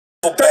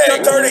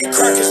30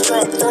 crackers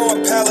drunk,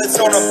 throwing pallets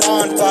on a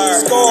bonfire.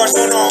 Scars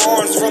on our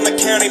arms from the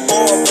county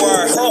barbed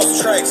wire.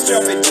 Cross tracks,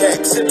 jumping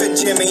jacks, sipping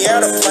Jimmy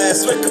out of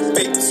glass. Lick a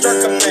beat,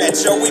 struck a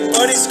match. Yo, we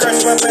buddy,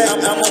 scratch my back.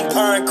 I'm on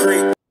Pine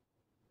Creek.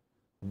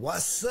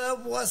 What's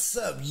up,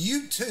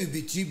 YouTube?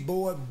 It's your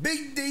boy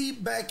Big D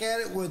back at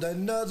it with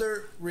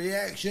another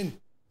reaction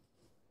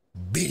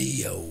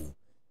video.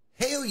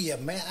 Hell yeah,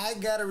 man. I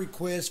got a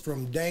request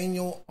from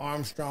Daniel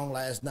Armstrong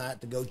last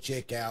night to go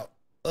check out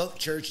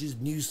Upchurch's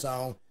new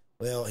song.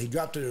 Well, he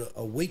dropped it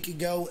a week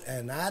ago,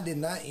 and I did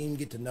not even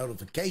get the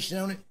notification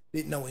on it.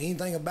 Didn't know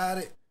anything about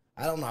it.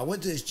 I don't know. I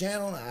went to his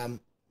channel.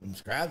 I'm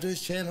subscribed to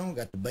his channel,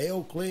 got the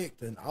bell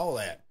clicked, and all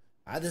that.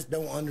 I just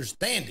don't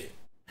understand it.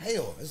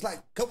 Hell, it's like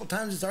a couple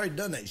times it's already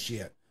done that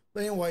shit.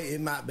 But anyway,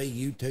 it might be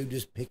YouTube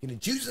just picking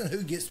and choosing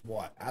who gets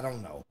what. I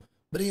don't know.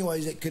 But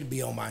anyways, it could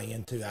be on my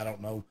end too. I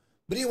don't know.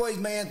 But anyways,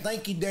 man,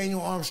 thank you,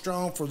 Daniel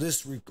Armstrong, for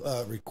this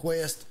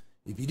request.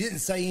 If you didn't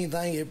say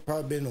anything, it'd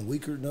probably been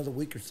another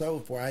week or so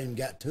before I even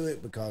got to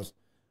it because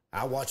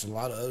I watch a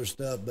lot of other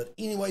stuff. But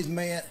anyways,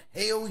 man,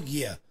 hell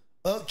yeah.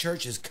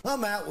 Upchurch has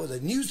come out with a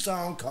new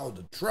song called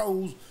the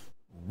Trollz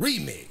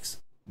REMIX.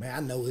 Man,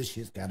 I know this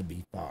shit's got to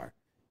be fire.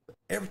 But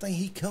everything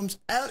he comes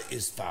out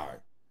is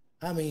fire.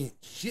 I mean,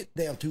 shit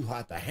damn too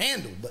hot to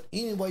handle. But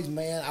anyways,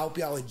 man, I hope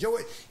y'all enjoy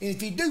it. And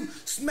if you do,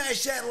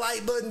 smash that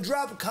like button,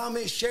 drop a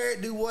comment, share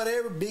it, do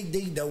whatever. Big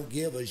D don't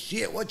give a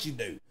shit what you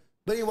do.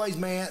 But anyways,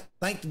 man,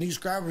 thank the new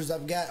subscribers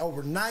I've got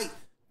overnight.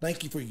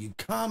 Thank you for your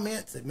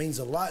comments. It means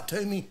a lot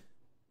to me.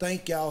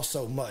 Thank y'all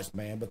so much,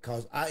 man,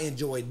 because I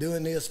enjoy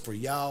doing this for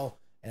y'all.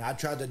 And I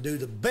try to do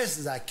the best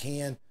as I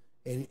can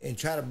and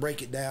try to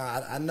break it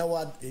down. I know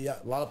a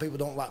lot of people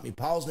don't like me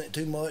pausing it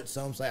too much.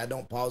 Some say I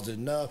don't pause it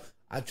enough.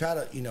 I try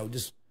to,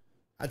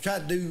 I try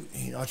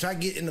to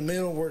get in the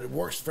middle where it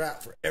works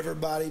for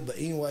everybody. But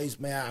anyways,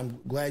 man, I'm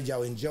glad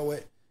y'all enjoy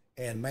it.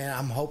 And man,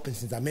 I'm hoping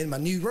since I'm in my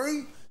new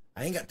room,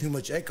 I ain't got too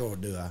much echo,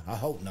 do I? I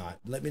hope not.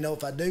 Let me know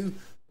if I do,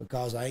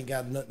 because I ain't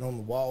got nothing on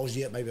the walls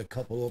yet, maybe a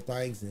couple little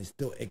things, and it's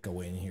still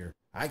echoing here.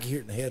 I can hear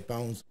it in the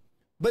headphones.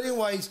 But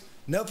anyways,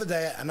 enough of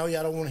that. I know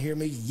y'all don't want to hear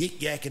me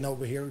yik-yakking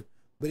over here.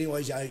 But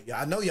anyways,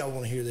 I know y'all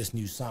want to hear this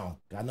new song.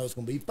 I know it's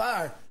going to be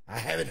fire. I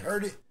haven't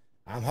heard it.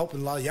 I'm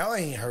hoping a lot of y'all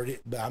ain't heard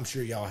it, but I'm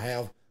sure y'all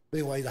have. But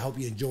anyways, I hope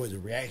you enjoy the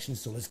reaction,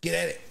 so let's get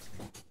at it.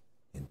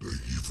 Thank you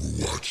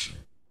for watching.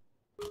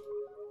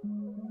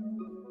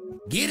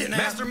 Get it now.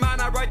 Mastermind,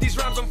 I write these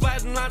rhymes on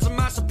flattened lines of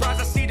my surprise.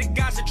 I see the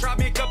guys that tried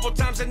me a couple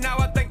times and now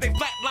I think they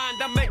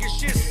flatlined. I'm making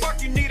shit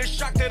spark, you need a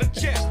shock to the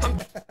chest.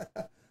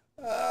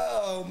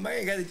 Oh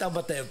man, got to talk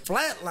about that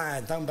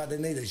flatline, talking about they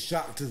need a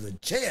shock to the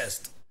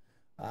chest.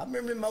 I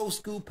remember them old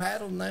school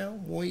paddles now,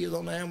 when you was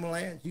on the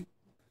ambulance. You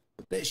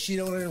put that shit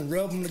on there and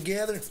rub them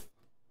together.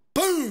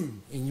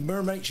 Boom! And you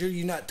better make sure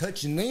you're not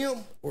touching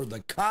them or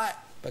the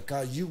cot,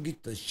 because you'll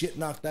get the shit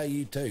knocked out of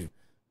you too.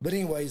 But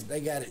anyways,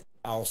 they got it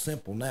all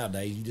simple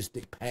nowadays. You just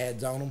stick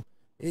pads on them.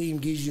 It even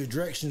gives you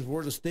directions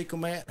where to stick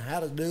them at, and how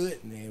to do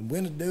it, and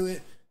when to do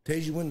it.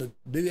 Tells you when to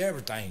do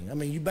everything. I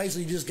mean, you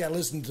basically just got to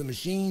listen to the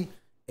machine,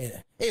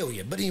 and hell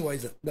yeah. But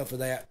anyways, enough of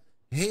that.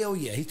 Hell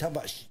yeah. He's talking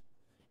about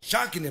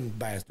shocking them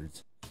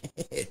bastards.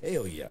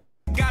 Hell yeah.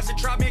 Guys that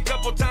tried me a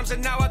couple times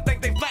and now I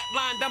think they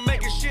flatlined. I'm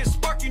making shit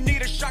spark, you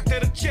need a shock to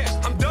the chest.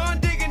 I'm done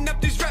digging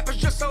up these rappers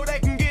just so they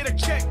can get a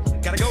check.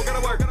 Gotta go,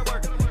 gotta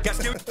work. Got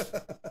skill.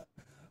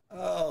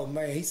 Oh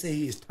man, he said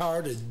he is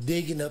tired of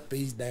digging up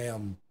these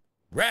damn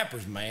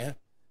rappers, man.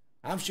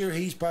 I'm sure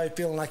he's probably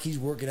feeling like he's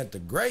working at the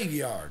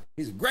graveyard.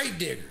 He's a grave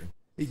digger.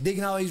 He's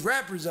digging all these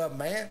rappers up,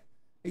 man.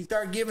 He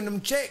started giving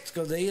them checks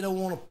because they don't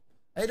want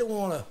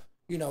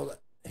to,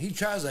 he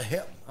tries to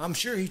help. I'm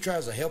sure he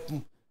tries to help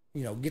them,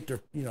 get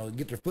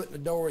their foot in the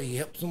door. He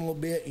helps them a little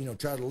bit,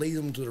 try to lead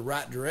them to the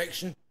right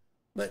direction.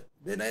 But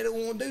then they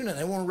don't want to do nothing.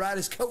 They want to ride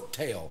his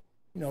coattail,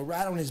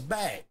 ride on his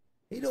back.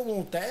 He don't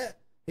want that.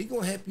 He's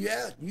gonna help you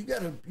out. You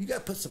gotta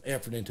put some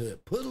effort into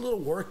it. Put a little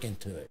work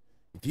into it.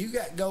 If you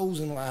got goals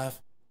in life,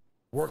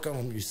 work on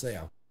them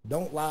yourself.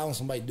 Don't rely on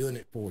somebody doing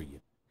it for you.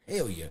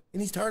 Hell yeah.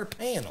 And he's tired of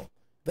paying them.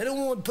 If they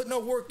don't want to put no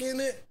work in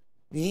it,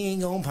 he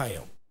ain't gonna pay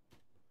them.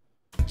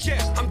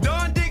 Chest. I'm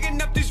done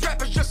digging up these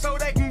rappers just so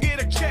they can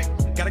get a check.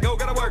 Gotta go,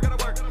 gotta work.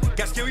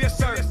 Got skill, yes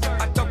sir.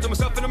 I talk to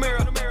myself in the mirror.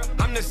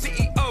 I'm the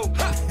CEO.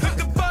 Click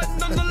the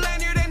button on the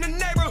lanyard in the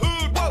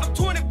neighborhood. Whoa. I'm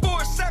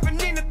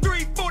 24/7 in the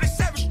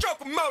 347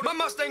 stroke motor. My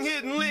Mustang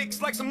hitting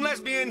licks like some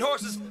lesbian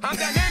horses. I'm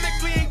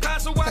dynamically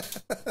inclined, so I.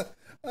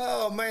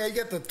 Oh man, you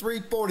got the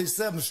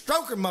 347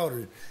 stroker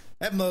motor.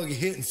 That mug is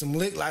hitting some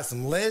lick like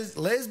some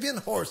lesbian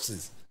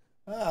horses.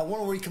 I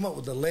wonder where he come up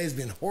with the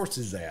lesbian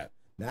horses at.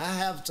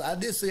 Now I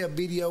did see a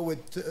video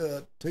with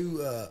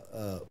two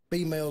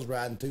females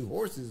riding two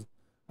horses.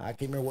 I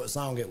can't remember what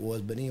song it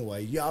was, but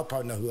anyway, y'all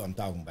probably know who I'm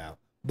talking about.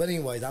 But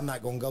anyways, I'm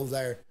not gonna go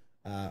there.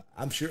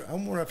 I'm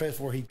wondering if that's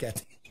where he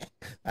got.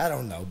 I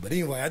don't know, but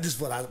anyway, I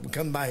just what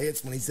come to my head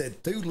when he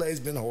said two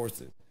lesbian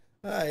horses.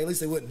 At least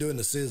they wasn't doing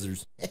the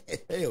scissors.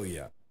 Hell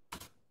yeah.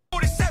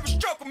 47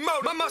 stroke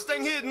motor. My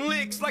Mustang hitting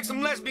licks like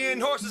some lesbian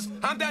horses.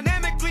 I'm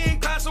dynamically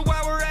inclined, so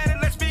while we're at it,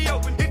 let's be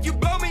open. If you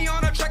blow me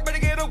on a track, better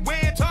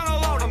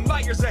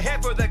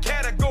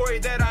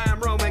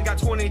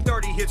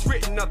It's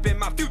written up in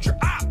my future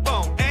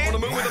iPhone. And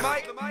on the moon with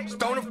a mic,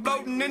 stoner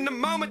floating in the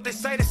moment. They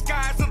say the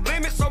sky's the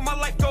limit, so my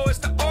life goes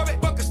to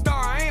orbit. Fuck a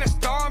star, I ain't a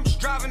star, I'm just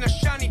driving a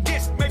shiny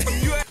disc made from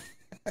US.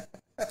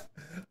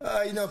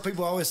 You know,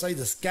 people always say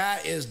the sky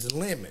is the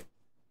limit.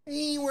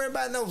 He ain't worried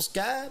about no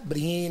sky, but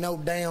he ain't no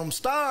damn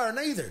star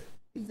neither.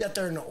 He's out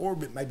there in the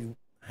orbit, maybe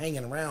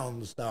hanging around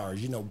the stars,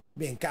 you know,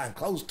 being kind of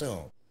close to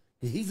them.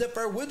 He's up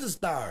there with the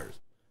stars,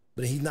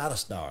 but he's not a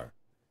star.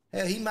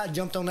 Hell, he might have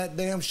jumped on that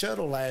damn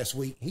shuttle last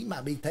week. He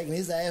might be taking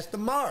his ass to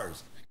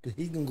Mars, because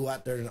he's going to go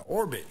out there in the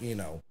orbit, you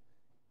know.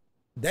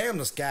 Damn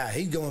the sky,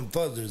 he's going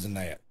further than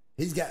that.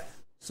 He's got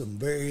some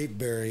very,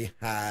 very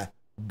high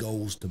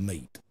goals to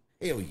meet.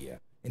 Hell yeah.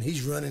 And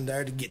he's running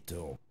there to get to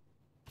them.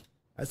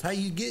 That's how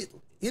you get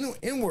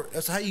inward.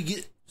 That's how you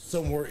get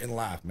somewhere in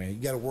life, man. You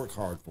got to work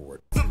hard for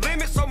it. The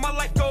limit, so my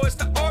life goes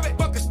to orbit.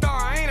 Fuck a star,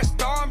 I ain't a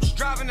star, I'm just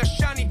driving a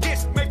shiny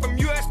disc made from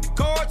USB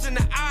cords in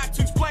the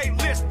iTunes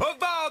playlist of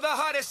all the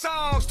hottest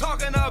songs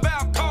talking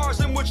about cars,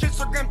 in which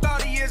Instagram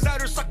thought he is out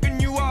here sucking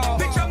you all.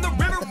 Bitch, I'm the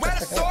river where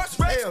the source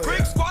Rex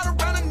Creek squat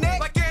around the neck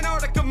like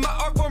Antarctica. My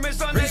art form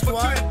is unable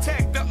to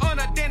detect the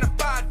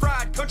unidentified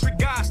fried country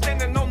guy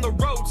standing on the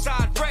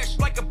roadside, fresh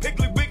like a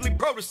Piggly Wiggly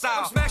prototype.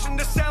 I'm smashing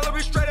the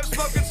celery, straight up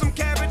smoking some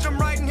cabbage. I'm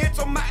writing hits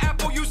on my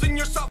Apple using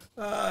your soft.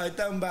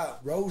 Talking about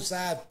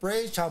roadside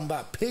fresh, talking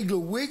about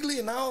Piggly Wiggly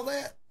and all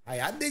that. Hey,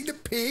 I dig the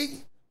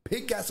pig.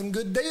 Pig got some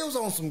good deals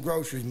on some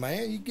groceries,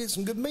 man. You get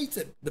some good meats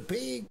at the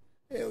pig.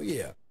 Hell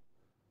yeah.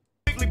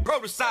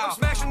 I'm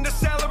smashing the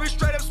celery,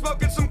 straight up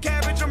smoking some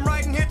cabbage. I'm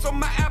writing hits on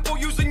my Apple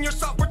using your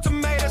software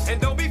tomatoes.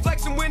 And don't be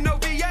flexing with no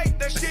V8,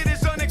 that shit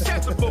is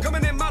unacceptable.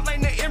 Coming in my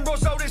lane, the emerald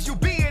sodas, you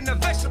being a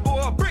vegetable.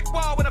 A brick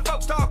wall when the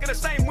folks talking the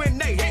same when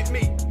they hit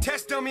me.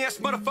 Test dummy ass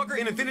motherfucker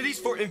in infinities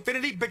for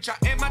infinity. Bitch,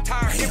 I am my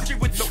tire empty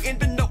with no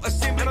end and no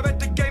assembly. And I bet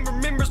the game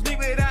remembers me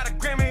without a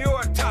Grammy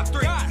or a top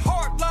 3. Got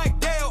hard like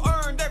Dale,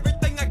 earned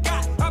everything I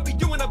got. I'll be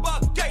doing a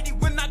 $180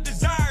 when I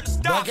desire to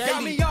stop.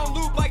 Got me on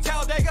loop like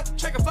Talladega.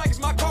 Check a flag is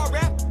my car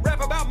rap.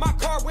 Rap about my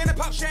car, win and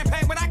pop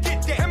champagne when I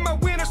get there. And my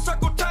winner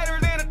circle tighter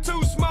than a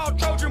too small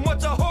Trojan.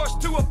 What's a horse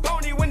to a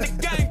pony when the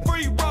gang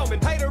free roaming?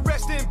 Hey, to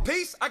rest in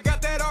peace, I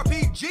got that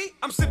RPG.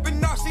 I'm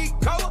sipping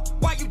RC Cola,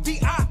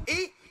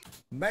 Y-U-D-I-E.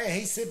 Man,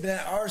 he's sipping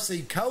that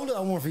RC Cola. I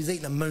wonder if he's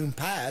eating a moon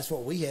pie. That's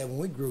what we had when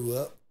we grew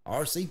up.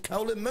 RC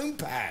Cola and moon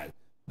pie.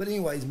 But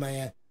anyways,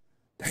 man,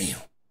 damn.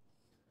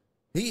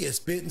 He is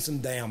spitting some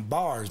damn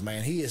bars,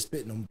 man. He is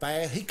spitting them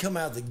fast. He come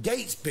out of the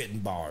gate spitting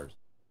bars.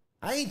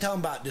 I ain't talking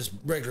about just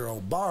regular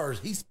old bars.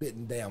 He's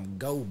spitting damn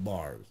gold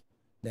bars.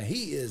 Now,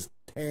 he is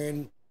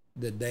tearing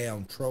the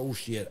damn troll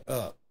shit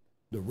up.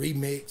 The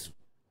remix.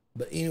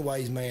 But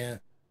anyways, man,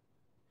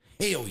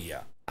 hell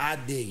yeah. I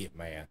dig it,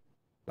 man.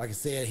 Like I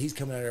said, he's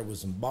coming out there with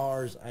some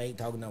bars. I ain't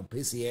talking no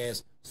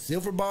pissy-ass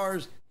silver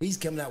bars. He's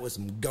coming out with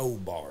some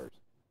gold bars.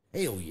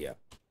 Hell yeah.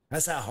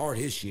 That's how hard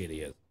his shit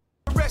is.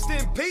 Rest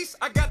in peace,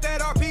 I got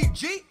that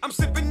RPG. I'm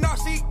sipping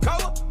RC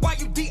Cola,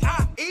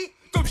 Y-U-D-I-E.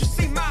 Don't you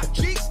see my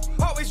cheeks?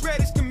 Always red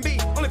as can be.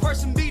 Only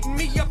person beating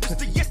me up is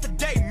the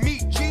yesterday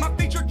me, G. My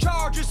feature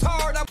charge is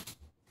hard.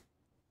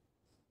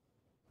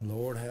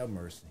 Lord have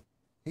mercy.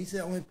 He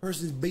said the only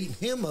person who's beating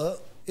him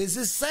up is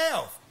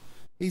himself.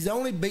 He's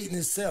only beating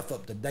himself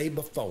up the day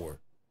before.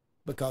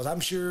 Because I'm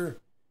sure,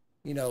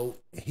 you know,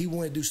 he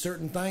wanted to do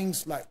certain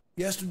things like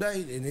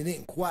yesterday and it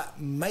didn't quite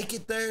make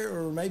it there,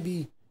 or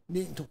maybe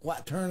didn't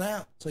quite turn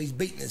out. So he's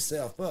beating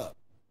himself up.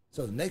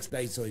 So the next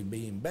day, so he'd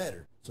be even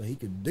better. So he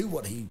could do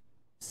what he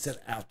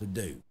set out to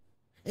do.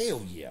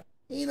 Hell yeah.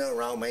 Ain't nothing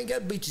wrong, man. You got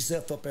to beat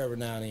yourself up every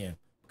now and then.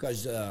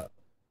 Because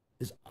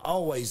it's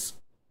always,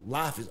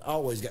 life has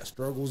always got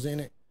struggles in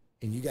it.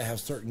 And you got to have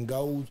certain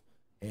goals.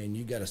 And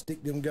you got to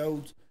stick them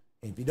goals.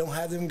 And if you don't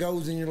have them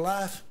goals in your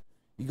life,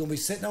 you're going to be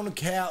sitting on the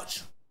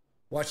couch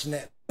watching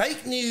that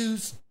fake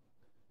news,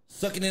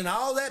 sucking in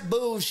all that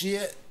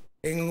bullshit,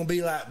 and going to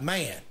be like,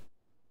 man,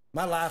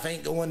 my life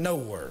ain't going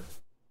nowhere.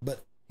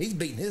 But he's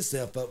beating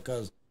himself up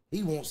because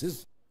he wants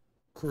his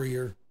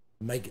career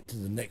to make it to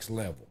the next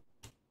level.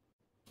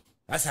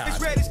 That's how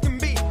it's red as can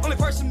be. Only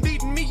person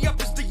beating me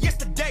up is the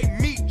yesterday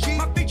me, G.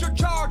 My feature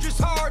charge is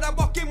hard. I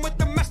walk in with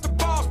the master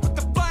balls, put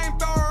the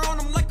flamethrower on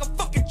him like a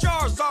fucking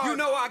Charizard. You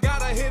know I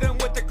gotta hit him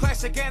with the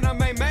classic anime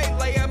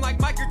melee. I'm like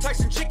Mike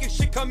Tyson chicken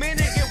shit, come in and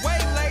get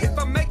waylaid. If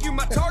I make you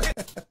my target.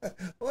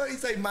 What did he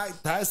say?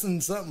 Mike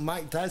Tyson something?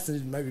 Mike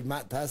Tyson, maybe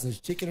Mike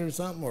Tyson's chicken or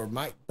something, or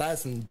Mike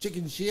Tyson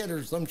chicken shit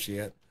or some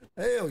shit.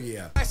 Hell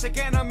yeah. Classic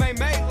anime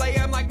melee.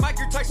 I'm like Mike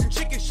Tyson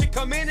chicken shit,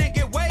 come in and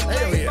get waylaid.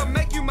 Yeah. If I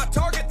make you my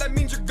target, that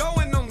means you're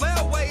going on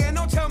Leroy. And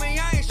don't tell me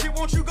I ain't shit,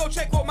 won't you go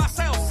check what my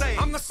sales say?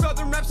 I'm the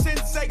southern rap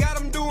sensei, got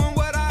them doing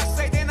what I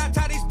say. Then I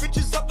tie these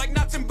bitches up like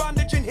knots in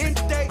bondage and hint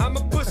day. I'm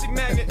a pussy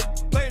magnet,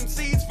 planting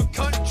seeds for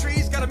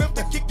countries, got a milk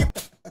to kick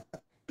it.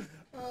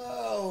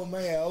 Oh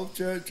man,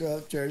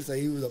 Upchurch say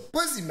he was a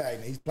pussy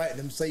magnet. He's planting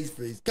them seeds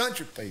for these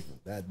country people.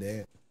 God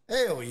damn.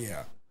 Hell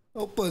yeah.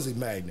 Oh, pussy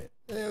magnet.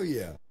 Hell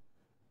yeah.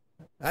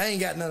 I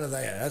ain't got none of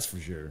that, that's for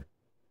sure.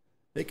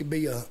 It could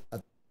be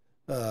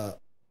a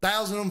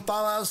 1,000 of them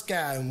fall out of the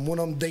sky, and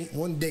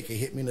one dick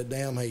hit me in the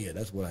damn head.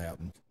 That's what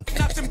happened.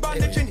 Knots in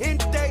bondage and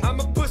hint day. I'm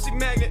a pussy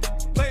magnet,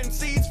 planting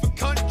seeds for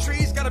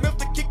countries. Got a milk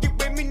to kick it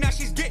with me, now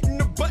she's getting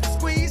her butt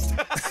squeezed.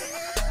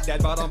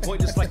 That bought on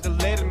point just like the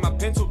lead in my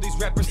pencil. These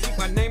rappers keep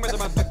my name as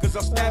my because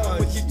I'll stab them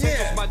with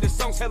utensils. My this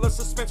song's hella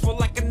suspenseful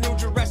like a new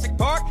Jurassic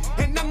Park.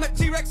 And I'm the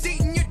T-Rex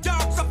eating your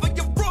dogs off of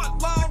your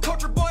front lawn.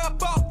 Culture boy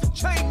up off the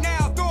chain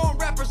now. Throwing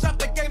rappers out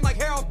the game like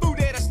Harold Food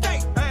at a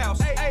steakhouse.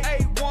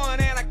 A1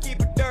 and I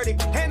keep it dirty.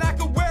 And I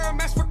can wear a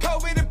mask for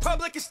COVID in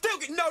public and still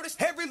get noticed.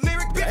 Every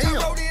lyric, bitch, I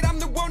wrote it. I'm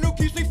the one who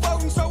keeps me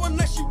floating. So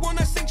unless you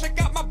wanna sing, check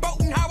out my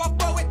boat and how I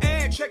flow it.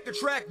 And check the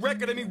track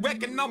record of me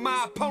wrecking all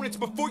my opponents.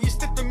 Before you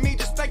stick to me,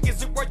 just think,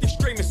 is it worth your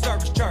streaming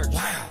service, church?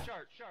 Wow.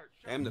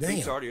 Damn, the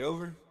beat's already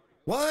over.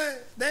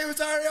 What? Damn,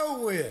 it's already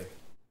over with.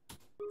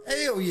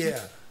 Hell yeah.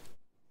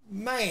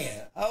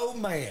 Man, oh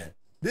man.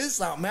 This is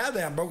something, man, I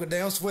damn broke a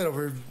damn sweat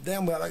over here.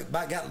 Damn, well, I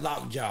about got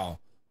lockjaw.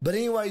 But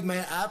anyways,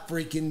 man, I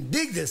freaking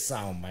dig this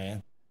song,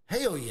 man.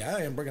 Hell yeah,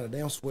 I am breaking a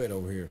damn sweat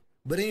over here.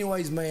 But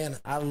anyways, man,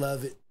 I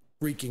love it.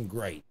 Freaking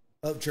great.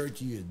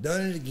 Upchurch, you have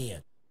done it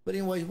again. But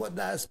anyways, what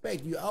did I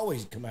expect? You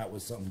always come out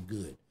with something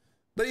good.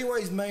 But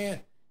anyways, man,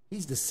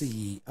 he's the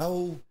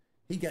CEO.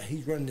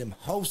 He's running them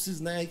horses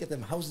now. He got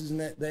them horses in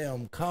that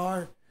damn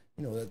car.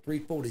 You know, that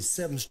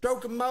 347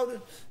 stroking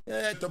motor.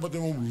 Talk about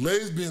them old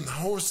lesbian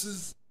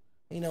horses.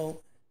 You know,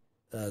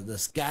 the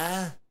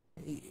sky.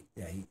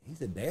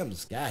 He's a damn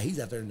sky. He's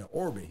out there in the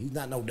orbit. He's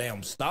not no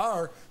damn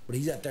star, but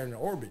he's out there in the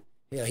orbit.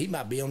 Hell, he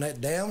might be on that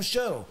damn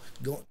shuttle,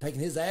 taking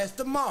his ass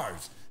to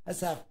Mars.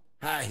 That's how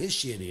high his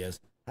shit is.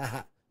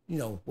 You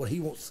know, what he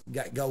wants,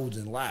 got goals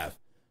in life.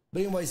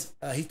 But anyways,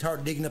 he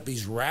started digging up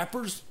these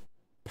rappers,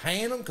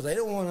 paying them, because they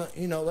don't want to,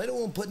 you know, they don't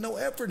want to put no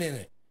effort in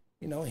it.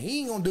 You know, he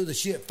ain't going to do the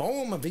shit for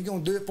him. If he's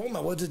going to do it for him,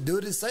 I will just do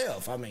it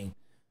himself. I mean,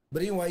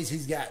 but anyways,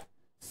 he's got,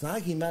 it's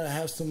like he might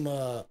have some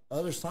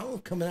other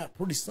songs coming out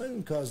pretty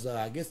soon, because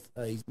I guess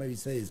he's maybe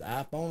said his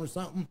iPhone or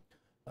something.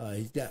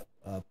 He's got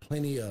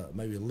plenty of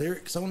maybe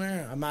lyrics on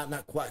there. I might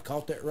not quite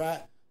caught that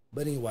right.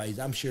 But anyways,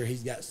 I'm sure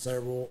he's got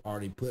several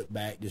already put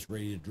back, just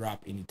ready to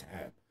drop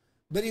anytime.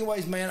 But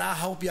anyways, man, I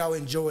hope y'all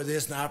enjoy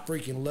this, and I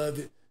freaking love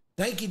it.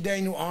 Thank you,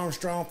 Daniel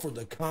Armstrong, for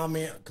the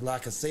comment.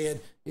 Like I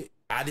said,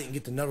 I didn't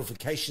get the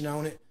notification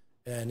on it,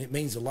 and it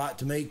means a lot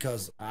to me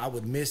because I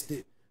would have missed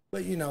it.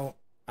 But, you know,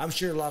 I'm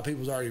sure a lot of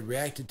people's already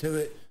reacted to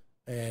it,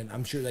 and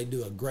I'm sure they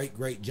do a great,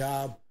 great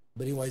job.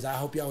 But anyways, I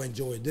hope y'all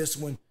enjoyed this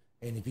one.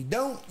 And if you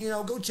don't, you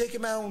know, go check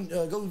him out on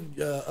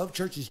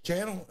Upchurch's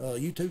channel,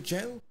 YouTube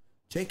channel.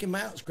 Check him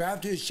out,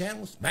 subscribe to his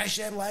channel, smash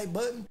that like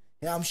button.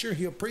 Yeah, I'm sure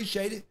he'll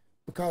appreciate it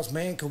because,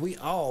 man, because we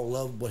all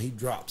love what he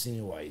drops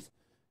anyways.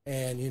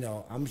 And, you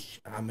know, I'm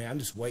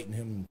just waiting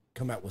him to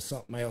come out with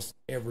something else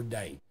every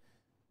day.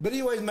 But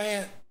anyways,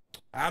 man,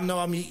 I know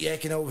I'm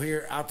yakking over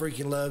here. I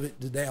freaking love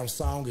it. The damn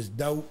song is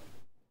dope.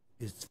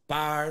 It's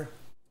fire.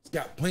 It's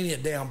got plenty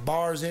of damn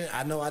bars in it.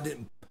 I know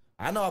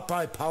I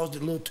probably paused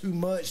it a little too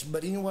much,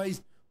 but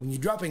anyways, when you're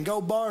dropping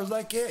go bars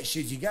like that,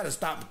 shit, you got to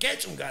stop and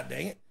catch them, god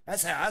dang it.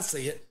 That's how I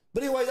see it.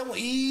 But anyways, I'm going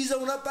to ease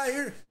on up out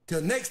here.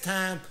 Till next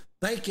time,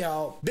 thank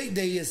y'all. Big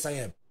D is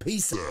saying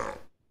peace out.